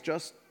Christ,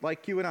 just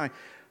like you and I,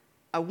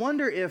 I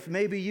wonder if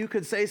maybe you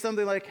could say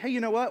something like, hey, you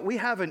know what? We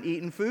haven't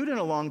eaten food in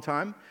a long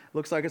time.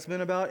 Looks like it's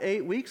been about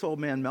 8 weeks, old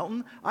man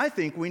Melton. I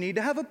think we need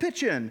to have a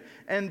pitch-in.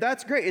 And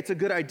that's great. It's a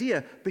good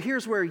idea. But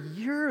here's where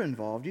you're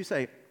involved. You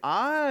say,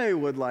 I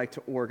would like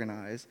to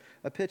organize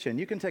a pitch-in.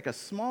 You can take a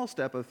small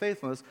step of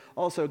faithfulness,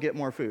 also get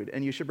more food.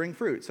 And you should bring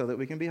fruit so that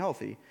we can be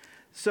healthy.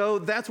 So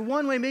that's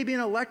one way. Maybe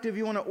an elective,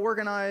 you want to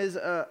organize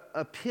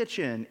a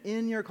pitch-in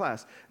in your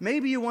class.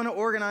 Maybe you want to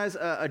organize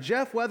a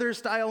Jeff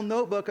Weathers-style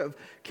notebook of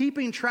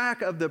keeping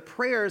track of the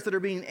prayers that are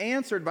being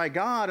answered by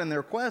God and the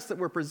requests that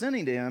we're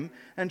presenting to Him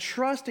and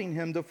trusting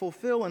Him to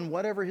fulfill in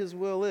whatever His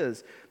will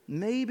is.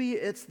 Maybe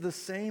it's the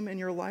same in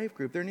your life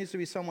group. There needs to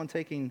be someone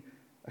taking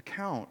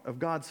account of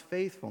God's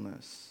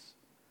faithfulness.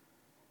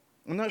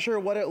 I'm not sure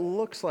what it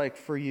looks like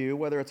for you,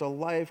 whether it's a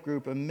life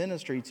group, a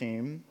ministry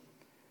team,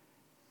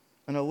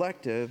 an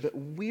elective, but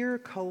we're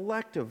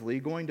collectively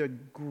going to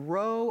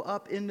grow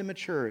up into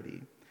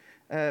maturity.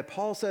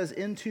 Paul says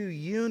into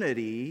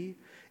unity,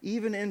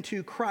 even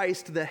into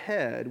Christ the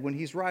head, when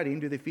he's writing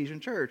to the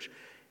Ephesian church.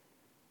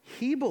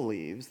 He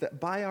believes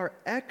that by our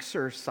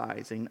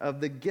exercising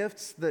of the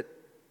gifts that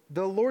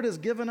the Lord has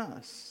given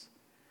us,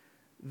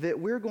 that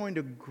we're going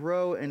to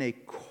grow in a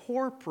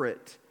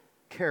corporate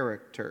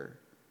character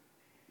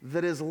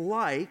that is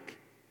like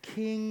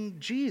King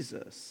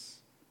Jesus.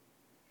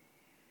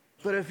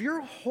 But if you're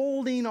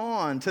holding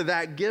on to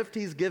that gift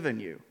He's given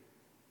you,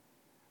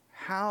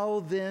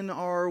 how then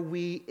are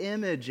we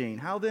imaging?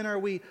 How then are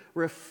we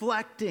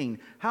reflecting?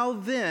 How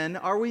then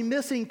are we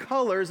missing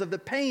colors of the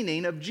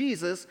painting of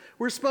Jesus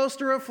we're supposed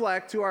to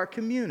reflect to our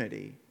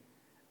community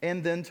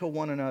and then to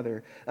one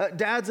another?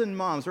 Dads and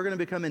moms, we're going to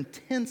become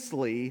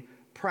intensely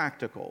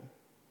practical.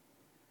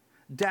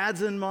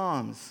 Dads and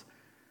moms,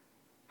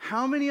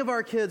 how many of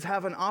our kids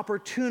have an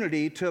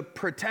opportunity to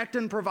protect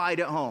and provide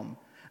at home?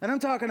 And I'm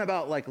talking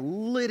about like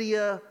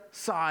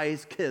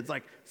Lydia-sized kids,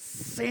 like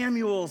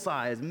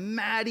Samuel-sized,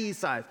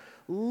 Maddie-sized,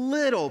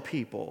 little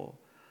people.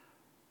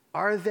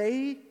 Are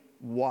they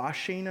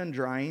washing and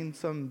drying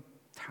some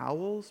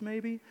towels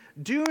maybe?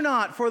 Do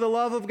not, for the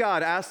love of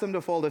God, ask them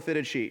to fold a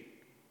fitted sheet.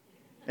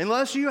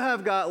 Unless you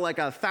have got like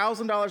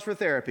 $1,000 for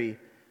therapy,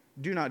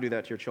 do not do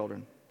that to your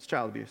children. It's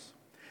child abuse.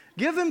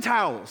 Give them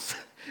towels.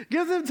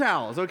 Give them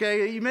towels,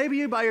 okay? Maybe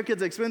you buy your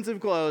kids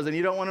expensive clothes and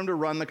you don't want them to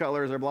run the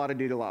colors or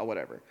blah-da-dee-da-lah,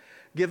 whatever.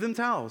 Give them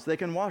towels. They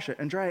can wash it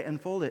and dry it and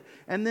fold it.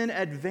 And then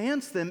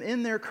advance them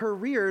in their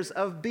careers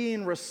of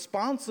being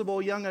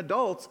responsible young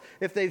adults.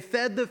 If they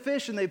fed the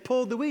fish and they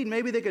pulled the weed,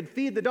 maybe they could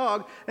feed the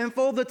dog and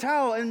fold the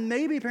towel. And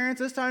maybe,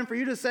 parents, it's time for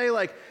you to say,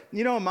 like,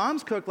 you know,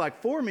 Mom's cooked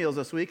like 4 meals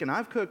this week and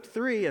I've cooked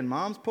 3 and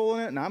Mom's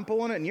pulling it and I'm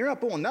pulling it and you're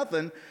not pulling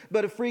nothing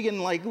but a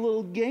freaking like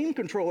little game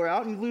controller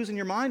out and losing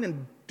your mind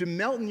and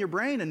melting your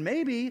brain. And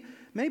maybe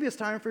it's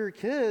time for your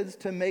kids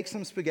to make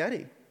some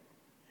spaghetti.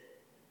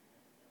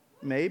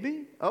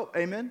 Maybe. Oh,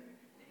 amen.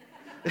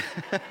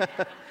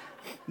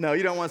 No,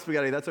 you don't want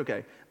spaghetti. That's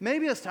okay.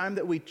 Maybe it's time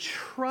that we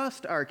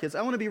trust our kids.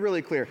 I want to be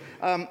really clear.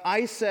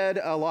 I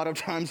said a lot of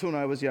times when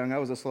I was young, I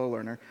was a slow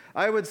learner,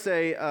 I would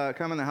say,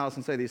 come in the house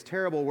and say these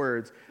terrible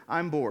words,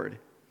 I'm bored.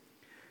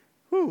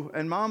 Whew,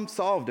 and Mom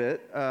solved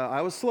it.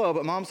 I was slow,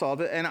 but Mom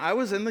solved it. And I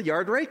was in the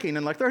yard raking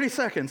in like 30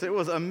 seconds. It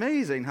was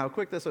amazing how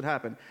quick this would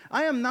happen.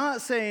 I am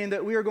not saying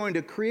that we are going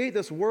to create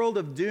this world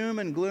of doom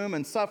and gloom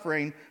and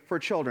suffering for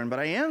children, but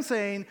I am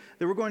saying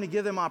that we're going to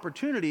give them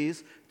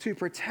opportunities to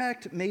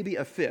protect maybe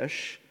a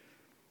fish,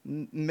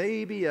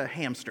 maybe a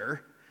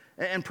hamster,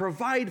 and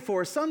provide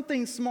for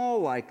something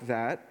small like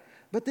that.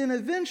 But then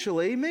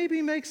eventually,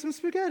 maybe make some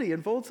spaghetti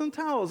and fold some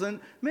towels, and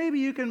maybe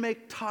you can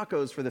make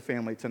tacos for the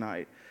family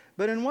tonight.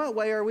 But in what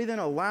way are we then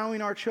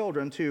allowing our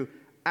children to,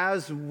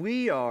 as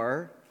we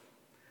are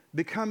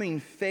becoming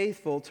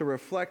faithful to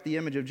reflect the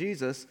image of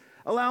Jesus,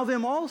 allow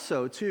them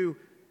also to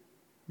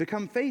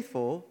become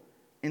faithful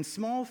in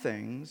small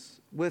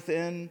things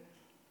within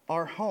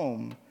our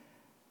home?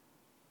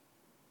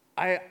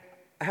 I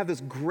have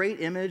this great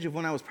image of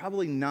when I was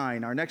probably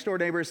 9. Our next door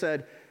neighbor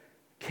said,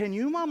 "Can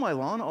you mow my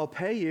lawn? I'll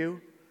pay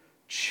you."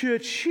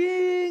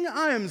 Cha-ching!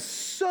 I am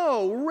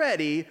so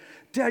ready.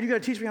 Dad, you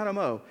got to teach me how to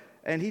mow.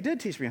 And he did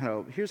teach me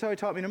how to. Here's how he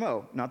taught me to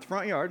mow. Not the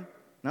front yard,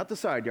 not the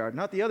side yard,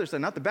 not the other side,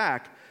 not the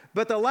back,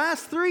 but the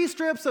last 3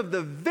 strips of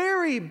the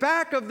very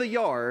back of the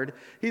yard.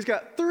 He's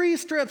got 3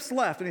 strips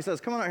left, and he says,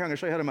 come on out here, I'm going to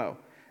show you how to mow.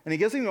 And he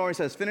gives me the mower, he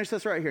says, finish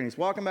this right here. And he's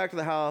walking back to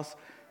the house,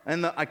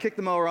 and I kick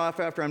the mower off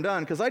after I'm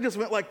done, because I just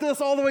went like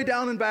this all the way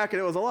down and back, and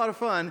it was a lot of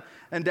fun.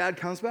 And Dad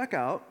comes back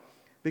out,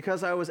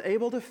 because I was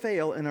able to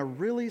fail in a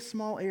really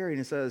small area, and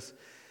he says,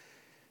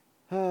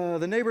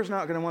 the neighbor's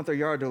not going to want their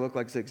yard to look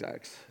like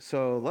zigzags,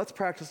 so let's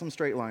practice some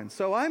straight lines.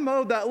 So I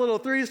mowed that little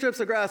 3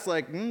 strips of grass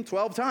like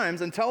 12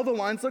 times until the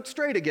lines looked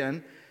straight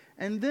again,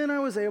 and then I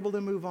was able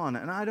to move on.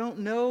 And I don't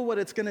know what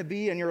it's going to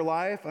be in your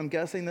life. I'm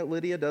guessing that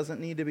Lydia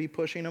doesn't need to be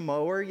pushing a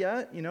mower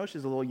yet. You know,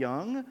 she's a little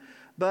young.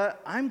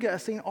 But I'm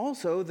guessing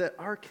also that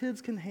our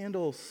kids can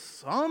handle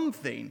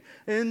something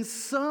in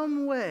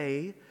some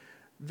way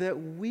that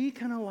we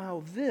can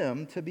allow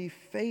them to be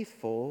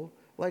faithful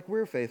like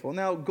we're faithful.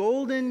 Now,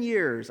 golden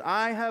years,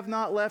 I have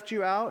not left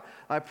you out,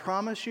 I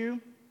promise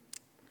you.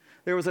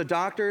 There was a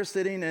doctor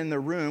sitting in the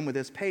room with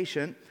his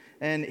patient,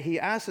 and he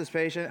asked his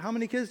patient, how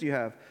many kids do you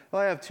have?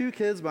 Well, I have 2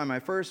 kids by my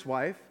first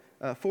wife,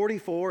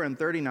 44 and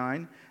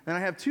 39, and I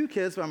have 2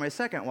 kids by my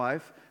second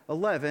wife,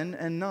 11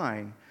 and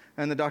 9.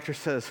 And the doctor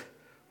says,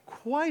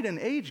 quite an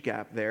age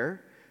gap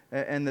there.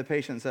 And the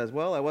patient says,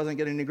 well, I wasn't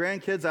getting any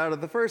grandkids out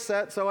of the first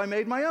set, so I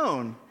made my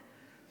own.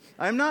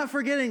 I'm not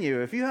forgetting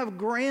you. If you have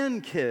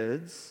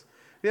grandkids,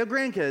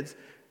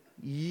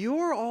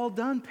 you're all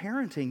done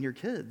parenting your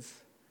kids.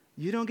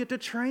 You don't get to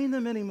train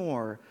them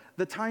anymore.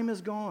 The time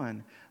is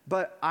gone.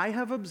 But I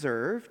have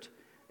observed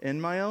in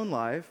my own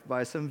life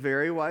by some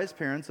very wise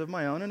parents of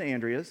my own and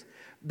Andrea's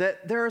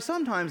that there are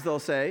sometimes they'll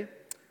say,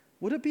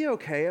 would it be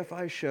okay if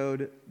I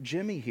showed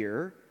Jimmy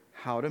here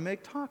how to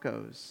make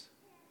tacos?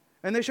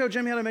 And they show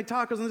Jimmy how to make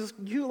tacos, and this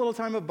cute little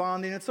time of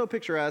bonding. It's so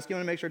picturesque. You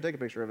want to make sure to take a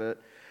picture of it.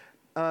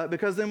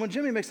 Because then when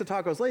Jimmy makes the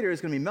tacos later,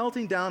 he's going to be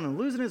melting down and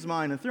losing his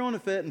mind and throwing a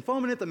fit and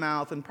foaming at the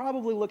mouth and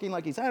probably looking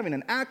like he's having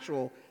an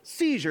actual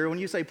seizure when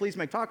you say, please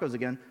make tacos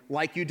again,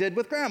 like you did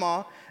with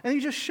Grandma. And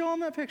you just show him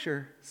that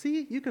picture.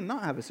 See, you can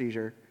not have a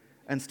seizure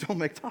and still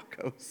make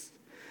tacos.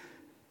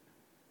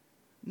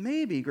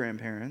 Maybe,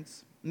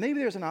 grandparents, maybe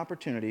there's an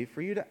opportunity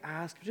for you to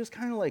ask, just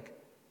kind of like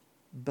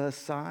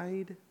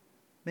beside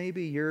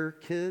maybe your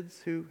kids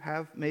who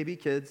have maybe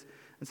kids,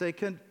 and say,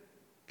 can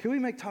we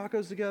make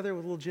tacos together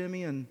with little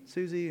Jimmy and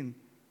Susie and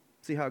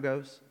see how it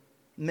goes?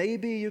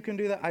 Maybe you can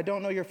do that. I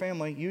don't know your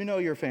family. You know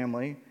your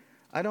family.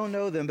 I don't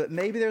know them, but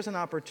maybe there's an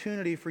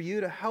opportunity for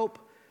you to help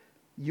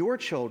your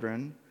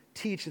children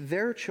teach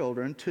their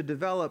children to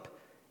develop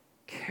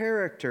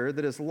character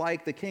that is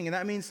like the King. And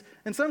that means,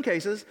 in some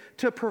cases,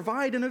 to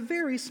provide in a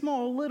very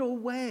small little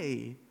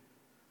way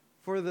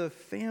for the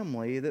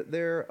family that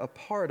they're a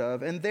part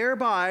of. And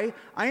thereby,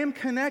 I am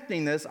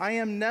connecting this. I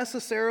am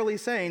necessarily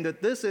saying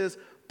that this is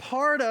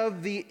part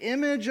of the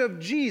image of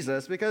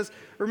Jesus, because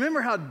remember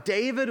how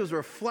David was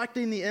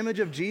reflecting the image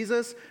of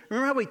Jesus?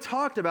 Remember how we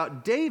talked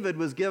about David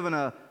was given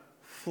a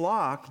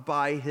flock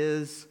by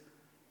his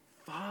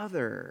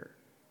father,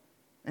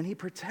 and he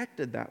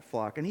protected that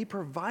flock, and he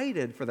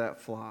provided for that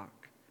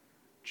flock,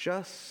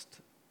 just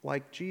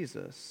like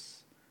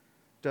Jesus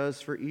does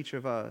for each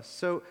of us.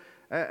 So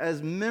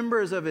as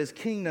members of his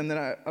kingdom,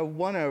 that I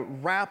want to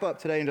wrap up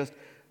today and just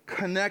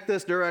connect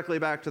this directly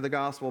back to the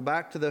gospel,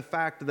 back to the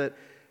fact that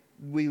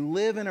we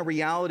live in a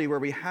reality where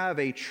we have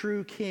a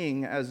true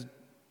king, as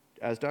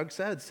Doug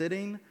said,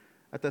 sitting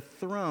at the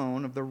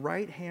throne of the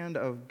right hand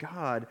of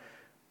God,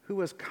 who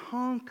has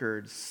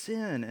conquered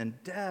sin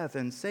and death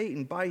and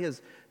Satan by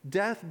his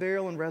death,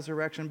 burial, and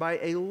resurrection, by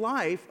a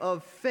life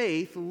of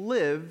faith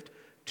lived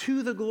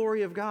to the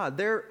glory of God.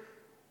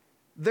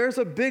 There's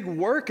a big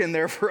work in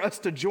there for us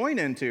to join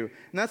into,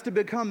 and that's to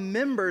become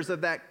members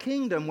of that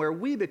kingdom where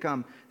we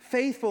become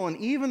faithful in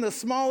even the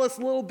smallest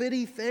little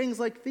bitty things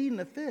like feeding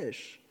a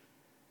fish,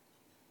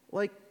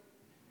 like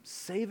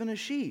saving a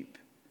sheep,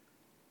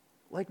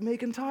 like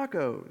making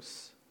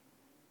tacos.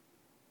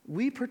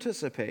 We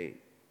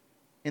participate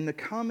in the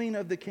coming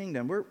of the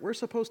kingdom. We're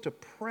supposed to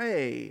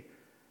pray.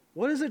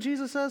 What is it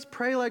Jesus says?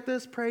 Pray like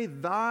this, pray,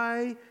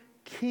 thy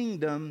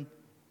kingdom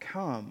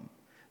come.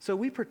 So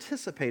we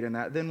participate in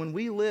that. Then when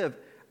we live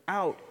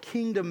out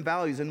kingdom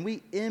values and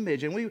we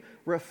image and we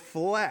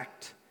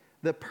reflect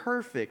the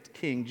perfect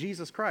King,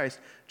 Jesus Christ,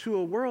 to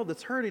a world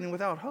that's hurting and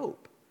without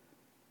hope.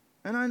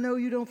 And I know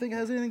you don't think it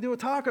has anything to do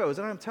with tacos,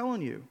 and I'm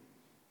telling you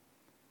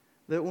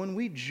that when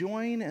we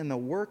join in the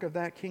work of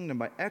that kingdom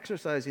by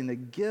exercising the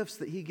gifts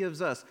that he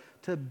gives us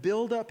to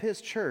build up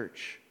his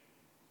church,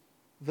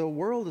 the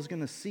world is going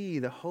to see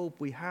the hope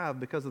we have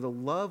because of the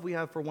love we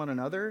have for one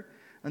another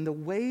and the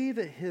way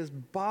that his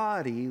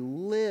body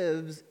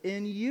lives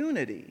in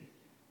unity.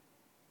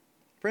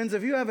 Friends,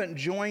 if you haven't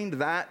joined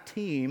that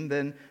team,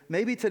 then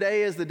maybe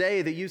today is the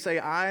day that you say,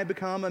 I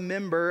become a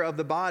member of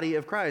the body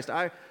of Christ.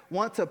 I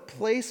want to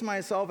place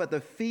myself at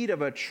the feet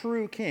of a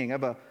true king,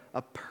 of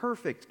a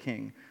perfect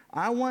king.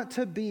 I want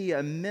to be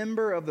a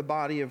member of the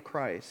body of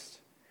Christ.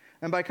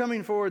 And by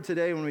coming forward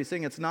today when we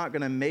sing, it's not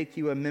going to make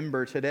you a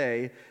member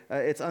today.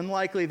 It's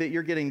unlikely that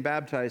you're getting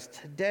baptized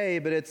today,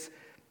 but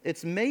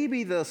it's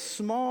maybe the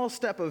small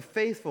step of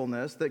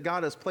faithfulness that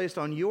God has placed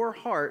on your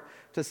heart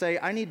to say,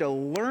 I need to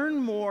learn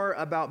more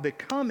about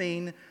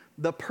becoming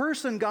the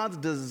person God's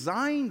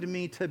designed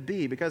me to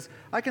be. Because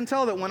I can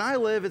tell that when I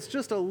live, it's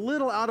just a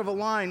little out of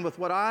line with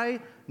what I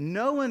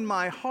know in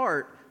my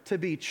heart to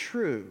be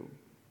true.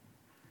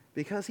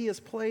 Because he has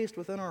placed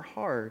within our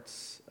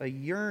hearts a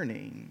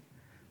yearning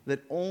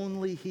that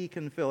only he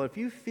can fill. If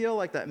you feel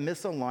like that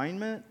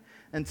misalignment,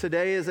 and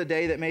today is a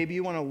day that maybe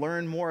you want to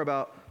learn more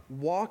about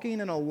walking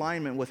in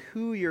alignment with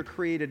who you're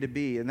created to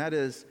be, and that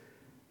is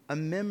a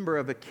member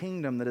of a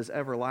kingdom that is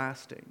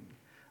everlasting.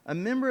 A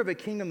member of a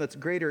kingdom that's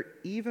greater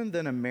even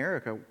than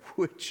America,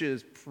 which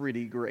is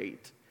pretty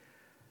great.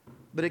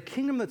 But a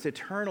kingdom that's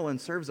eternal and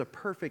serves a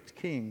perfect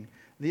king.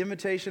 The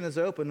invitation is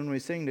open when we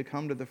sing to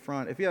come to the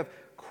front. If you have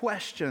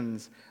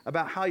questions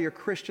about how your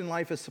Christian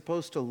life is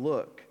supposed to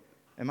look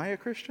Am I a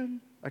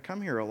Christian? I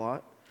come here a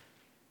lot.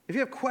 If you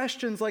have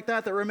questions like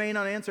that remain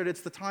unanswered,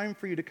 it's the time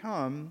for you to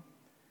come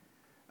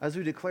as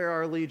we declare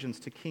our allegiance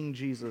to King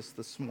Jesus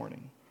this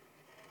morning.